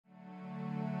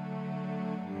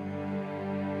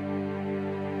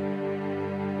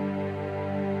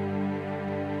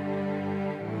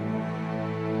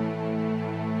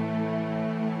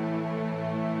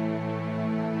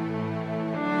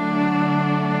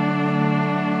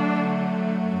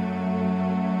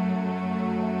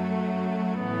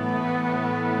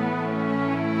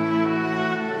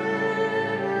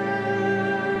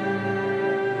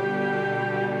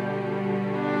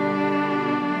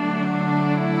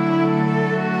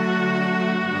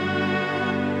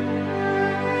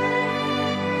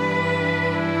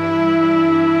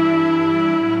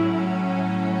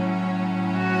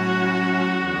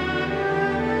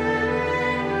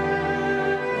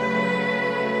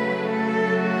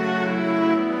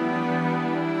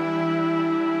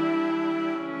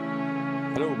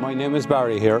My name is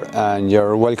Barry here, and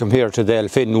you're welcome here to the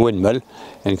Elphin Windmill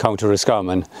in County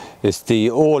Roscommon. It's the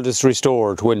oldest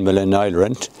restored windmill in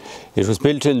Ireland. It was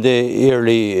built in the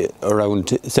early around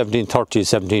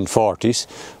 1730s, 1740s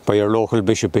by our local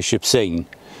Bishop Syne,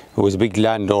 who was a big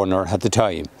landowner at the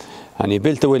time. And he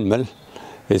built the windmill.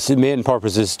 Its main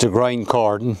purpose is to grind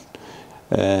corn,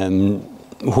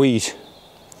 wheat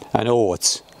and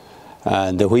oats.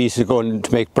 And the wheat is going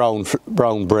to make brown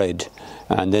bread,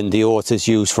 and then the oats is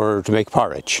used to make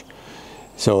porridge.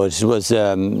 So it was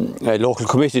a local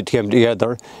committee came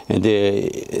together in the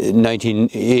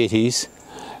 1980s,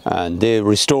 and they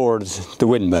restored the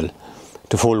windmill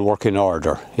to full working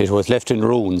order. It was left in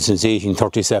ruins since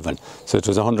 1837, so it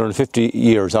was 150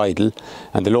 years idle,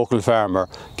 and the local farmer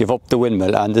gave up the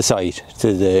windmill and the site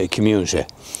to the community.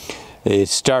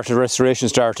 Restoration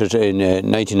started in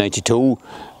 1992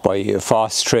 by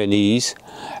FOSS trainees,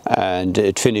 and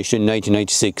it finished in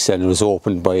 1996, and it was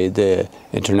opened by the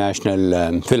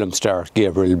international film star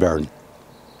Gabriel Byrne.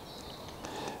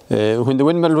 When the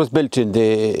windmill was built in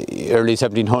the early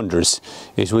 1700s,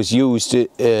 it was used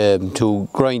to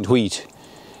grind wheat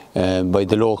by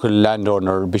the local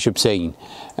landowner Bishop Syne,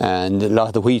 and a lot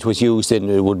of the wheat was used and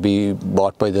it would be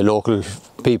bought by the local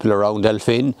people around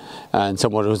Elphin, and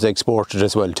some of it was exported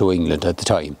as well to England at the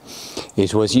time.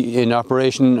 It was in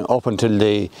operation up until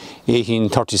the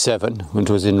 1837, when it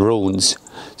was in ruins,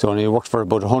 so only worked for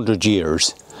about 100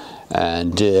 years,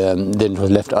 and then it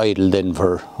was left idle then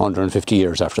for 150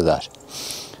 years after that.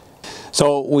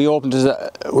 So we opened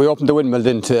the windmill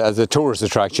then as a tourist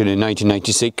attraction in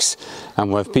 1996, and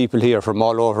we have people here from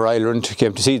all over Ireland who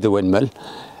came to see the windmill,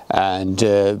 and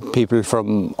people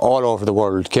from all over the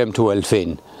world came to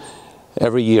Elphin.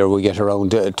 Every year we get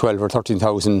around 12 or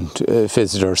 13,000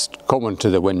 visitors coming to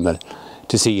the windmill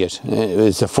to see it.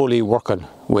 It's a fully working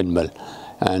windmill,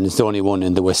 and it's the only one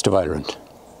in the west of Ireland.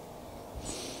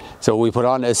 So we put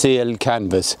on a sail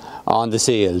canvas on the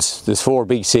sails. There's 4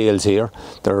 big sails here.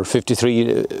 They're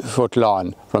 53 foot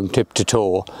long from tip to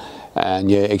toe, and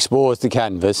you expose the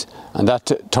canvas, and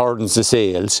that turns the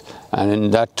sails, and then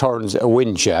that turns a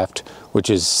wind shaft, which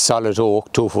is solid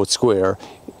oak, 2 foot square,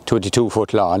 22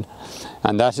 foot long,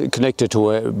 and that's connected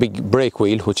to a big brake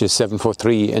wheel, which is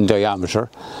 7'3" in diameter.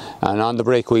 And on the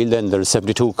brake wheel then there's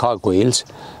 72 cog wheels,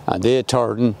 and they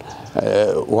turn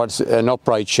what's an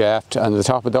upright shaft, and the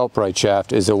top of the upright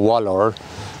shaft is a waller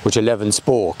with 11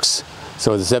 spokes.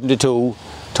 So the 72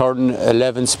 turn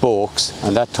 11 spokes,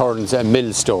 and that turns a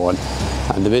millstone,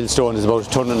 and the millstone is about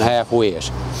 1.5 tons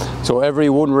weight. So every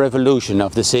one revolution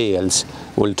of the sails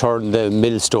will turn the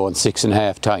millstone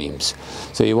 6.5 times.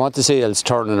 So you want the sails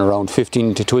turning around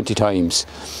 15 to 20 times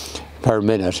per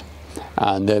minute,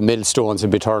 and the millstones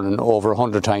will be turning over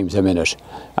 100 times a minute,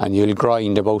 and you'll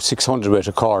grind about 600 weight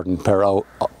of corn per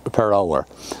hour.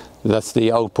 That's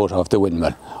the output of the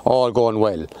windmill, all going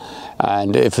well.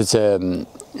 And if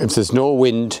there's no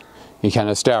wind, you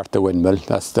cannot start the windmill.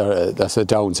 That's the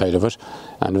downside of it.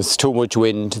 And if there's too much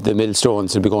wind, the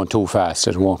millstones will be going too fast,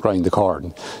 it won't grind the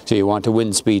corn. So you want a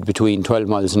wind speed between 12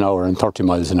 miles an hour and 30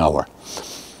 miles an hour.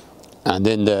 And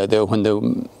then when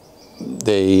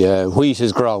the wheat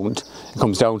is ground, it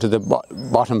comes down to the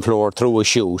bottom floor through a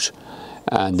chute,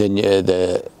 and then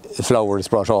the flour is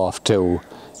brought off to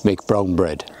make brown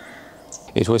bread.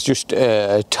 It was just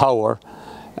a tower,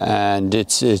 and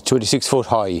it's 26 foot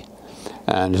high,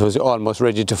 and it was almost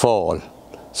ready to fall.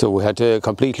 So we had to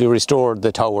completely restore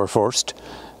the tower first,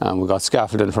 and we got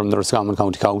scaffolding from the Roscommon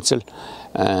County Council,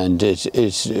 and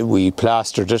we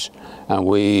plastered it, and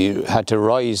we had to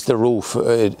rise the roof.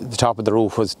 The top of the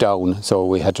roof was down, so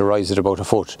we had to rise it about 1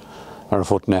 foot or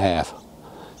 1.5 feet.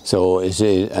 So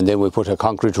and then we put a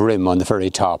concrete rim on the very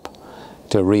top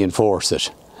to reinforce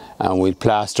it, and we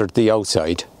plastered the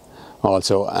outside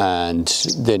also, and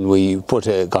then we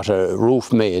got a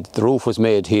roof made. The roof was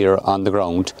made here on the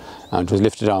ground, and it was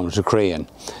lifted down with a crane,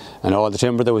 and all the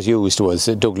timber that was used was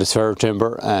Douglas fir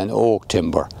timber and oak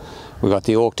timber. We got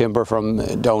the oak timber from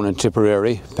down in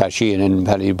Tipperary, Pashean and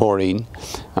Beirne,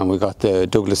 and we got the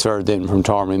Douglas fir then from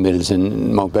Tormey Mills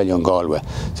in Mount Bellion, Galway.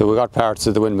 So we got parts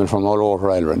of the windmill from all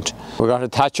over Ireland. We got a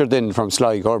thatcher then from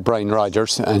Sligo, Brian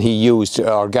Rogers, and he used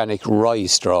organic rye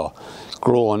straw,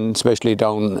 grown especially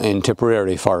down in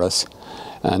Tipperary for us,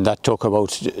 and that took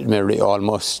about nearly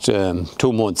almost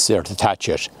 2 months there to thatch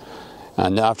it.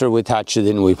 And after we thatched it,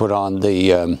 then we put on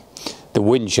the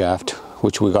wind shaft,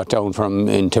 which we got down from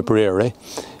in Tipperary,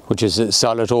 which is a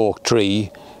solid oak tree,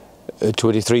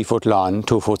 23 foot long,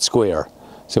 2 foot square.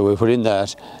 So we put in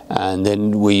that, and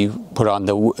then we put on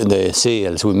the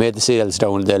sails. We made the sails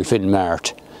down at the Elphin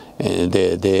Mart.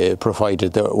 They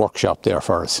provided the workshop there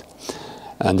for us.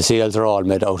 and the sails are all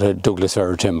made out of Douglas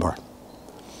fir timber.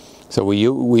 So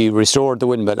we restored the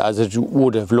windmill as it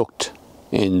would have looked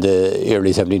in the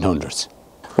early 1700s.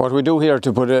 What we do here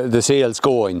to put the sails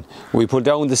going, we pull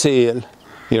down the sail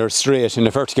here straight in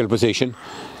a vertical position,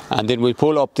 and then we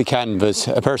pull up the canvas.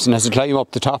 A person has to climb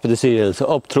up the top of the sails,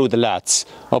 up through the lats,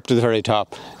 up to the very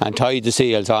top, and tie the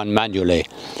sails on manually.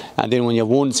 And then when you have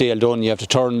one sail done, you have to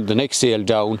turn the next sail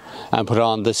down and put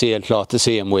on the sailcloth the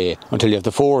same way until you have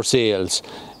the 4 sails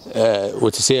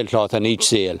with the sailcloth on each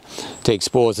sail to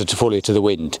expose it fully to the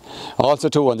wind. Also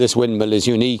too, on this windmill is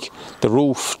unique, the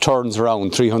roof turns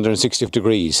around 360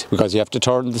 degrees because you have to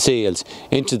turn the sails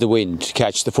into the wind to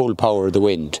catch the full power of the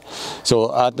wind.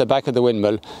 So at the back of the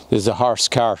windmill there's a horse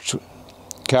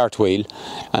cartwheel,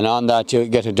 and on that you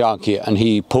get a donkey and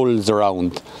he pulls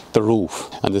around the roof,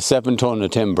 and there's 7 ton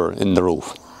of timber in the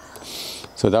roof.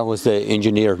 So that was the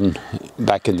engineering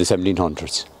back in the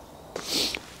 1700s.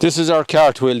 This is our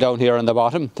cartwheel down here on the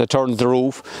bottom that turns the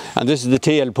roof, and this is the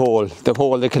tail pole, the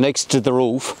pole that connects to the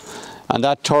roof, and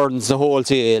that turns the whole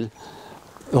sail,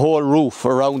 the whole roof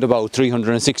around about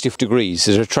 360 degrees.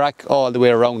 There's a track all the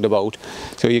way around about.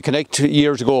 So you connect,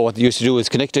 years ago what they used to do is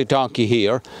connect a donkey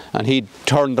here and he'd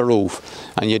turn the roof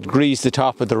and you'd grease the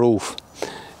top of the roof.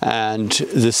 And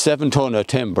there's 7 ton of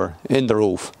timber in the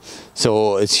roof.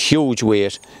 So it's huge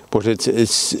weight, but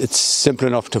it's simple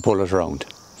enough to pull it around.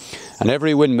 And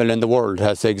every windmill in the world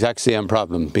has the exact same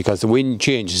problem because the wind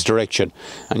changes direction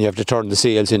and you have to turn the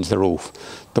sails into the roof.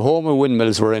 The home of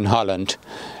windmills were in Holland,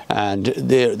 and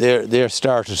they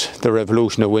started the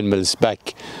revolution of windmills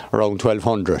back around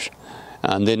 1200.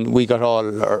 And then we got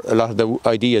a lot of the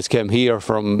ideas came here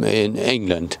from in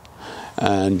England.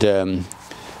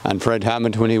 And Fred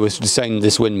Hammond, when he was designing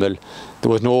this windmill,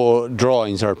 there was no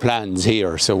drawings or plans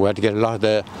here, so we had to get a lot of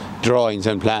the drawings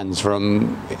and plans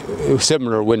from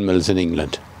similar windmills in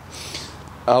England.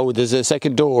 Oh, there's a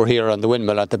second door here on the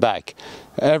windmill at the back.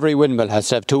 Every windmill has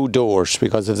to have 2 doors,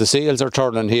 because if the sails are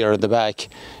turning here at the back,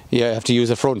 you have to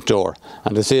use a front door,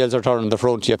 and the sails are turning the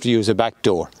front, you have to use a back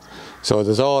door. So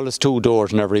there's always 2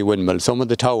 doors in every windmill. Some of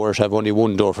the towers have only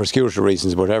 1 door for security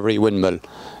reasons, but every windmill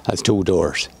has 2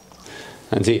 doors.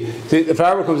 And see, the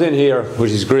farmer comes in here,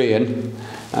 which is grain,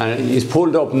 and he's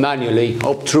pulled up manually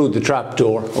up through the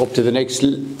trapdoor up to the next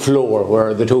floor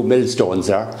where the 2 millstones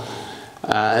are.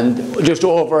 And just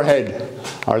overhead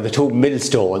are the 2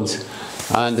 millstones,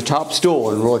 and the top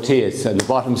stone rotates and the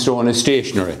bottom stone is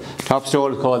stationary. Top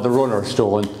stone is called the runner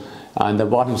stone and the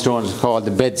bottom stone is called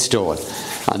the bed stone.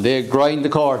 And they grind the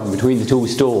cordon between the 2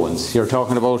 stones. You're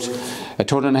talking about 1.5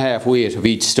 ton weight of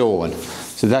each stone.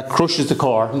 So that crushes the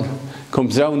cordon,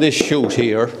 comes down this chute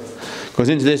here, goes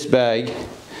into this bag,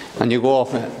 and you go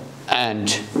off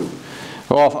and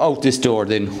out this door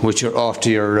then, which you're off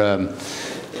to your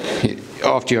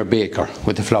baker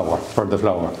with the flour, for the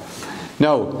flour.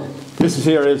 Now, this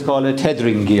here is called a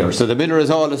tethering gear. So the miller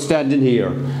is always standing here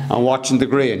and watching the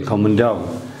grain coming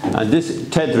down. And this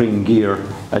tethering gear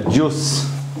adjusts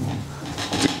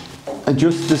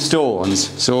the stones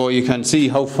so you can see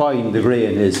how fine the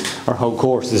grain is or how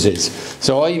coarse it is.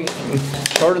 So I'm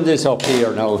turning this up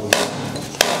here now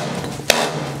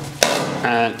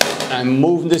and I'm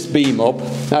moving this beam up.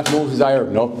 That moves the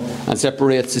iron up and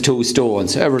separates the 2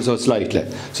 stones ever so slightly.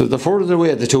 So the further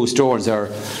away the 2 stones are,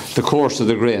 the coarser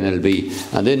the grain will be.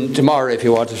 And then tomorrow, if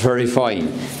you want it very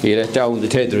fine, you let down the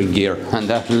tethering gear and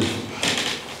that'll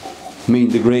mean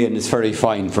the grain is very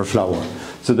fine for flour.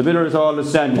 So the miller is always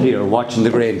standing here watching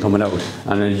the grain coming out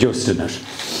and adjusting it.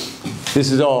 This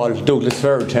is all Douglas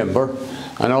fir timber,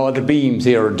 and all the beams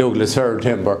here are Douglas fir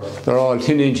timber. They're all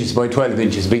 10 inches by 12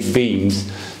 inches big beams.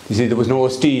 You see, there was no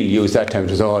steel used that time,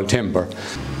 it was all timber.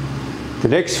 The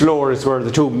next floor is where the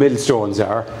 2 millstones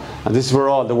are, and this is where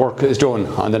all the work is done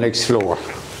on the next floor.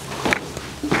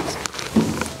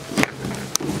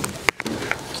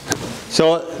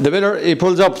 So the miller, he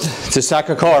pulls up the sack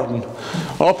of cordon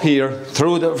up here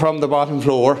from the bottom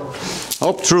floor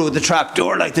up through the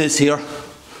trapdoor like this here.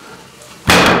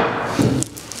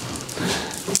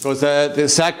 Because the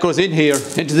sack goes in here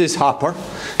into this hopper.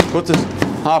 Put the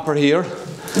hopper here,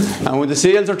 and when the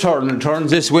sails are turning, it turns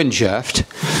this wind shaft.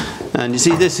 And you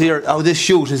see this here, how this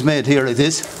chute is made here like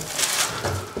this.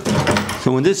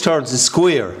 So when this turns, it's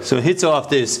square, so it hits off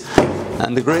this,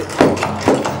 and the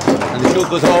chute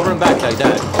goes over and back like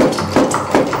that.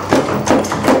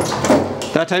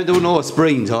 That time there were no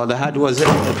springs, all they had was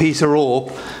a piece of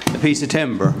rope, a piece of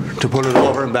timber to pull it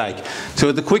over and back.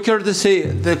 So the quicker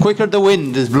the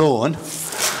wind is blowing,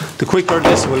 the quicker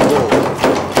this will go.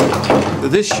 So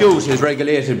this chute is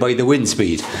regulated by the wind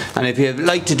speed, and if you have,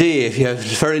 like today, if you have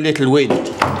very little wind,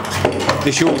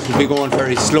 the chute will be going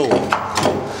very slow.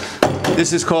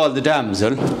 This is called the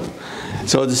damsel.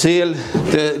 So the sail,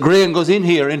 the grain goes in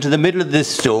here into the middle of this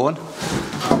stone,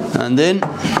 and then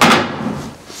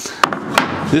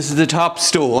this is the top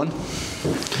stone,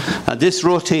 and this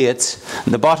rotates,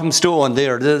 and the bottom stone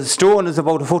there, the stone is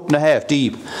about 1.5 feet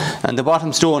deep, and the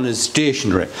bottom stone is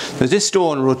stationary. So this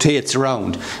stone rotates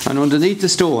around, and underneath the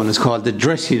stone is called the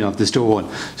dressing of the stone.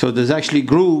 So there's actually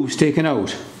grooves taken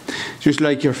out, just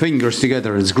like your fingers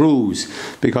together, it's grooves,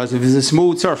 because if it's a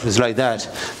smooth surface like that,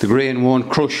 the grain won't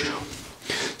crush.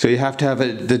 So you have to have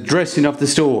the dressing of the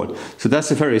stone. So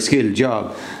that's a very skilled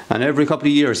job. And every couple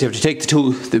of years you have to take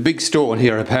the big stone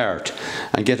here apart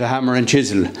and get a hammer and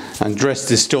chisel and dress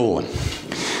the stone.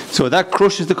 So that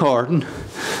crushes the cordon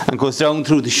and goes down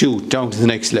through the chute down to the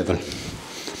next level.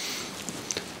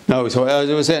 Now, so as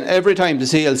I was saying, every time the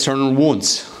sails turn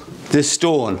once, this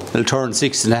stone will turn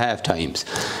 6.5 times,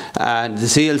 and the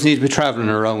sails need to be travelling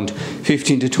around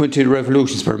 15 to 20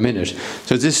 revolutions per minute.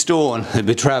 So this stone will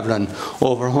be travelling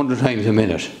over 100 times a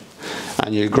minute,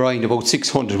 and you'll grind about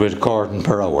 600 with a cordon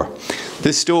per hour.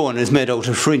 This stone is made out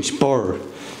of French burr.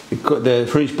 The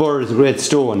French burr is a great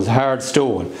stone, it's a hard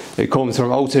stone. It comes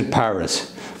from outside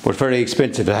Paris, but very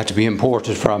expensive. It had to be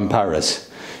imported from Paris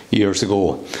years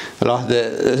ago. A lot of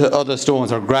the other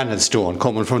stones are granite stone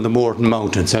coming from the Morton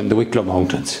Mountains and the Wicklow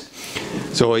Mountains.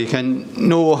 So you can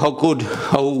know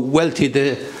how wealthy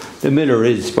the miller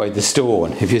is by the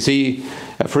stone. If you see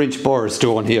a French burr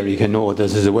stone here, you can know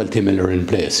this is a wealthy miller in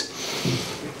place.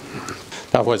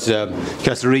 That was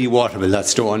Castlereagh watermill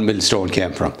that millstone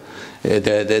came from.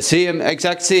 The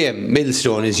exact same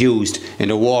millstone is used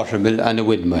in a watermill and a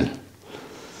windmill.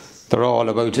 They're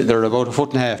about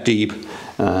 1.5 feet deep,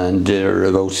 and they're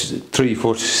about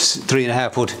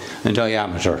 3.5 foot in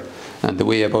diameter, and they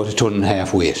weigh about 1.5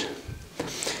 tons weight.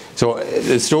 So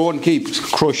the stone keeps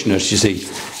crushing it, you see.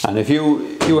 And if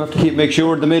you have to make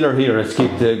sure the miller here has to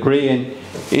keep the grain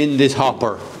in this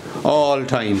hopper all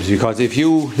times, because if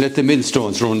you let the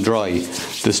millstones run dry,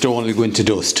 the stone will go into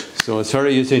dust. So it's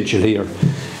very essential here,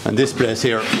 and this place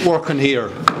here, working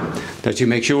here, that you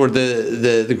make sure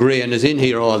the grain is in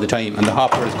here all the time and the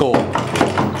hopper is going.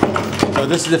 So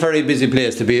this is a very busy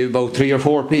place to be, about 3 or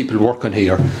 4 people working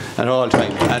here at all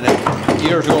time. And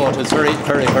years ago it was very,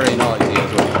 very, very noisy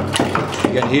as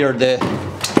well. You can hear the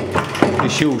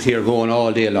chute here going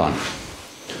all day long.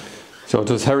 So it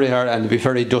was very hard, and it'd be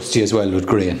very dusty as well with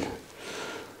grain.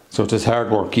 So it was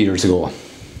hard work years ago.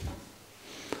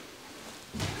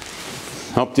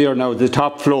 Up there now, the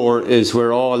top floor is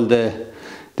where all the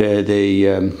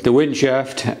wind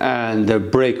shaft and the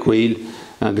brake wheel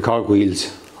and the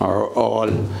cogwheels are all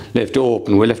left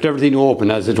open. We left everything open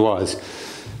as it was,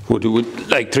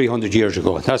 like 300 years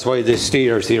ago. That's why the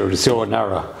stairs here is so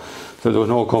narrow. So there was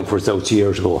no comforts out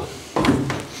years ago.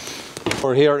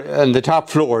 We're here on the top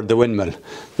floor of the windmill.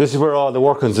 This is where all the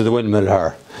workings of the windmill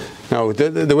are. Now,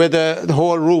 the way the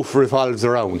whole roof revolves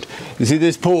around. You see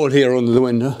this pole here under the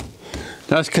window?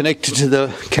 That's connected to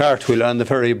the cartwheel on the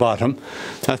very bottom.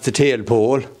 That's the tail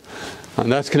pole.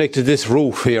 And that's connected to this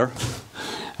roof here.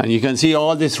 And you can see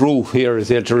all this roof here is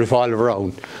there to revolve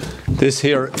around. This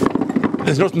here,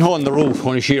 there's nothing holding the roof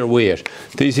on a sheer weight.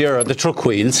 These here are the truck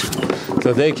wheels,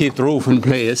 so they keep the roof in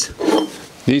place.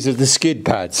 These are the skid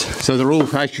pads. So the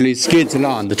roof actually skids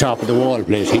along the top of the wall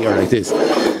plate here like this.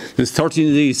 There's 13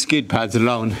 of these skid pads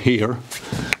along here,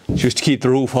 just to keep the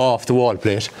roof off the wall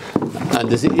plate. And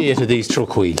there's 8 of these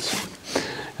truck wheels.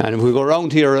 And if we go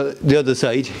around here the other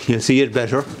side, you'll see it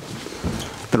better.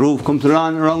 The roof comes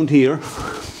along around here.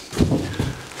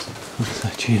 What's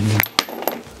that chain there?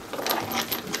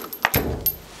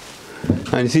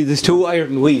 And you see there's 2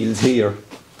 iron wheels here.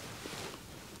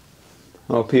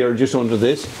 Up here just under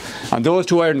this. And those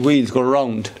 2 iron wheels go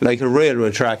around like a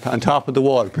railway track on top of the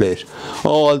wall plate,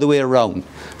 all the way around.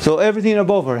 So everything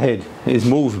above our head is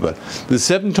movable. The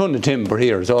 7 ton of timber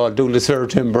here is all Douglas fir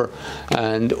timber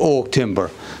and oak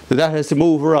timber. So that has to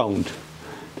move around.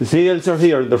 The sails are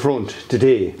here in the front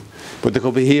today, but they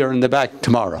could be here in the back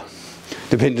tomorrow,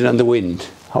 depending on the wind,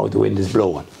 how the wind is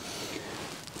blowing.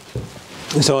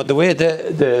 So the way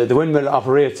the windmill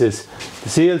operates is the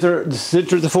sails are the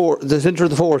centre of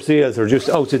the 4 sails are just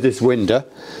outside this window,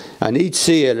 and each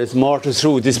sail is mortared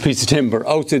through this piece of timber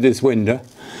outside this window,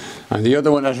 and the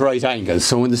other one at right angles.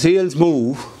 So when the sails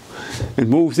move, it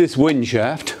moves this wind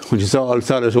shaft, which is all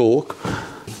solid oak,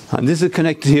 and this is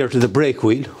connected here to the brake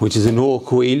wheel, which is an oak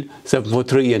wheel,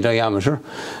 7'3" in diameter,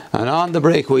 and on the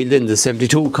brake wheel then there's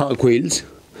 72 cogwheels.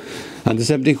 And the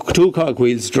 72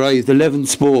 cogwheels drive the 11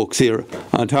 spokes here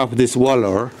on top of this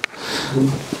waller,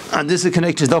 And this is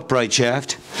connected to the upright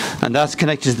shaft, and that's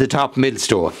connected to the top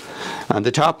millstone. And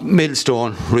the top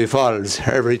millstone revolves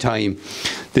every time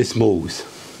this moves.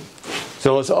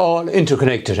 So it's all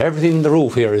interconnected. Everything in the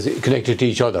roof here is connected to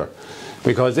each other.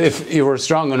 Because if you were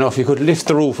strong enough, you could lift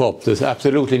the roof up. There's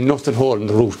absolutely nothing holding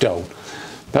the roof down.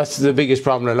 That's the biggest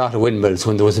problem in a lot of windmills.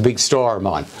 When there was a big storm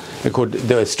on,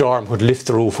 the storm could lift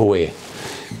the roof away.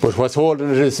 But what's holding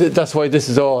it is, that's why this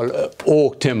is all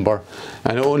oak timber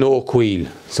and an oak wheel.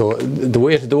 So the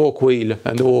weight of the oak wheel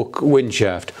and the oak wind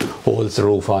shaft holds the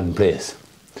roof on place.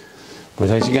 But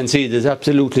as you can see, there's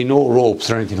absolutely no ropes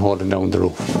or anything holding down the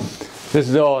roof. This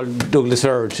is all Douglas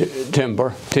fir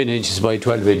timber, 10 inches by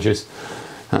 12 inches.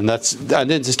 And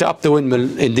then to stop the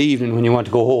windmill in the evening when you want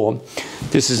to go home,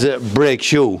 this is a brake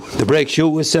shoe. The brake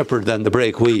shoe is separate than the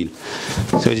brake wheel.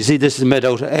 So you see, this is made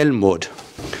out of elm wood.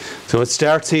 So it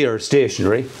starts here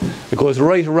stationary, it goes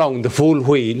right around the full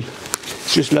wheel.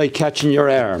 It's just like catching your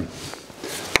arm.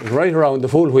 Right around the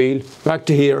full wheel, back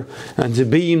to here, and the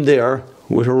beam there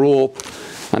with a rope,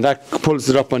 and that pulls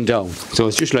it up and down. So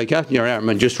it's just like catching your arm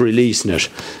and just releasing it.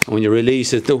 And when you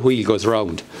release it, the wheel goes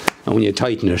round. And when you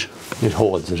tighten it, it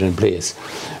holds it in place.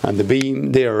 And the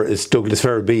beam there is Douglas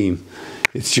fir beam.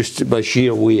 It's just by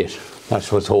sheer weight. That's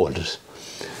what's holding it.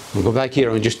 We'll go back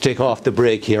here and just take off the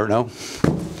brake here now.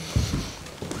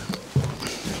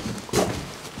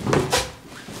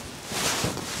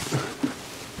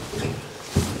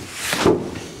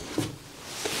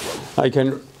 I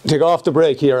can take off the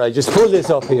brake here. I just pull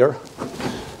this up here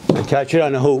and catch it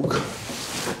on a hook,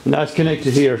 and that's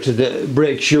connected here to the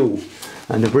brake shoe,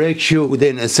 and the brake shoe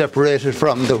then is separated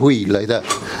from the wheel like that,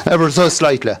 ever so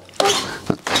slightly,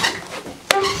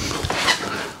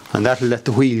 and that'll let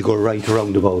the wheel go right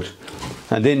around about.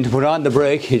 And then to put on the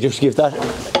brake, you just give that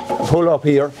pull up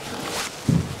here,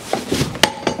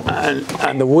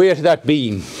 and the weight of that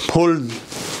beam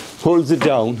pulls it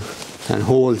down and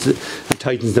holds it and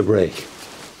tightens the brake.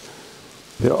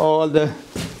 All the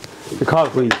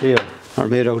cartwheels here are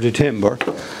made out of timber,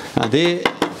 and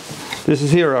this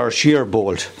is here our shear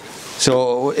bolt.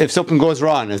 So if something goes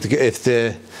wrong, if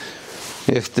the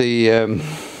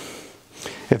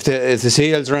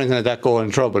sails or anything like that go in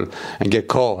trouble and get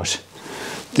caught,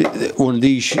 one of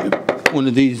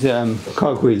these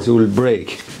cogwheels will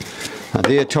break, and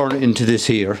they turn into this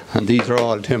here, and these are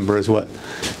all timber as well.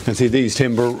 You can see these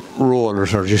timber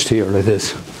rollers are just here like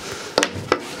this,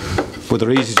 but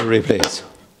they're easy to replace.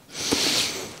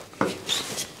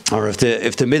 Or if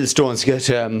the millstones get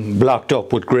blocked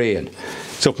up with grain,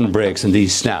 something breaks and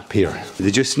these snap here.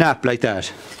 They just snap like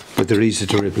that, but they're easy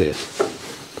to replace.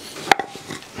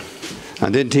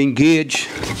 And then to engage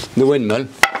the windmill,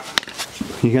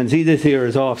 you can see this here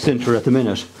is off centre at the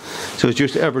minute, so it's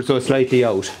just ever so slightly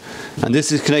out. And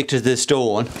this is connected to this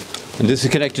stone, and this is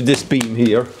connected to this beam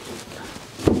here,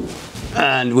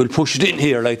 and we'll push it in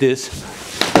here like this,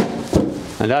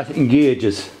 and that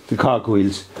engages the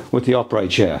cogwheels with the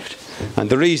upright shaft. And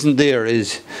the reason there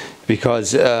is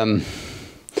because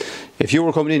if you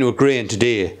were coming in with grain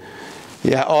today,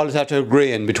 you always have to have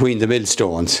grain between the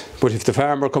millstones. But if the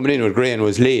farmer coming in with grain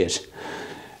was late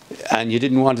and you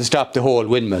didn't want to stop the whole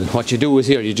windmill, what you do is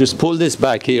here, you just pull this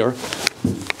back here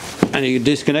and you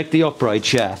disconnect the upright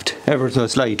shaft ever so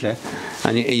slightly,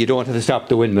 and you don't have to stop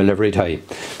the windmill every time.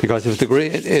 Because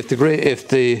if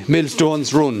the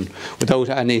millstones run without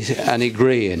any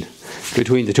grain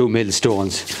between the two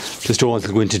millstones, the stones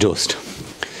will go into dust.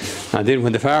 And then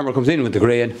when the farmer comes in with the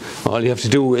grain, all you have to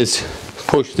do is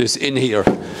push this in here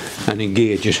and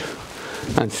engage it,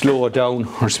 and slow it down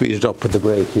or speed it up with the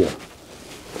brake here.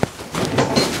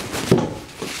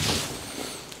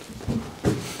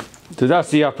 So that's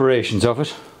the operations of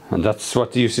it, and that's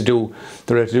what they used to do.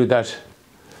 They had to do that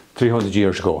 300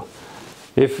 years ago.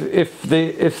 If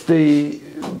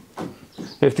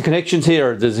the connections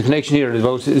here, there's a connection here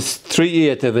about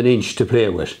 3/8 of an inch to play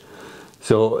with.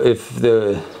 So if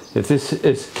this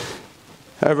is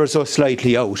ever so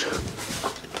slightly out,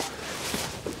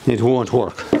 it won't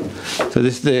work. So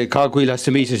the cogwheel has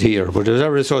to meet it here, but if it's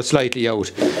ever so slightly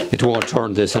out, it won't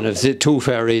turn this, and if it's too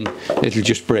far in, it'll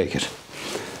just break it.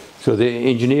 So the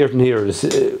engineering here is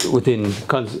within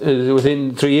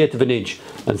 3/8 of an inch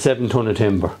and 7 ton of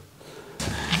timber.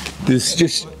 The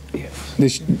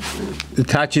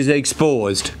thatch is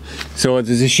exposed, so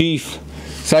there's a sheaf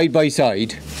side by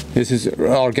side. This is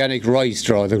organic rye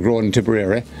straw, they're grown in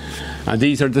Tipperary, and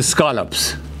these are the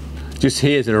scallops. just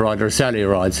hazel rod or sally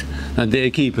rods, and they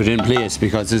keep it in place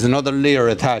because there's another layer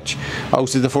of thatch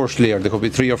out of the first layer. There could be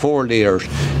 3 or 4 layers,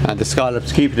 and the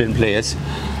scallops keep it in place.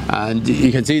 And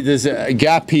you can see there's a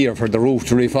gap here for the roof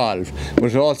to revolve, but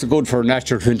it's also good for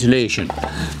natural ventilation.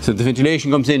 So the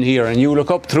ventilation comes in here, and you look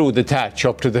up through the thatch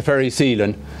up to the ferry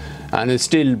ceiling, and it's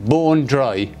still bone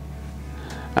dry.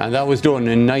 And that was done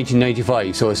in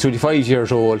 1995, so it's 25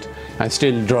 years old and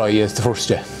still dry as the first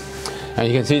day. And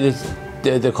you can see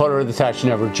that the colour of the thatch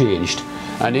never changed.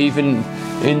 And even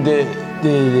in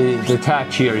the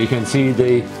thatch here, you can see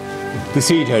the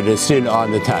seed head is still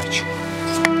on the thatch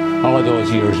all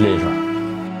those years later.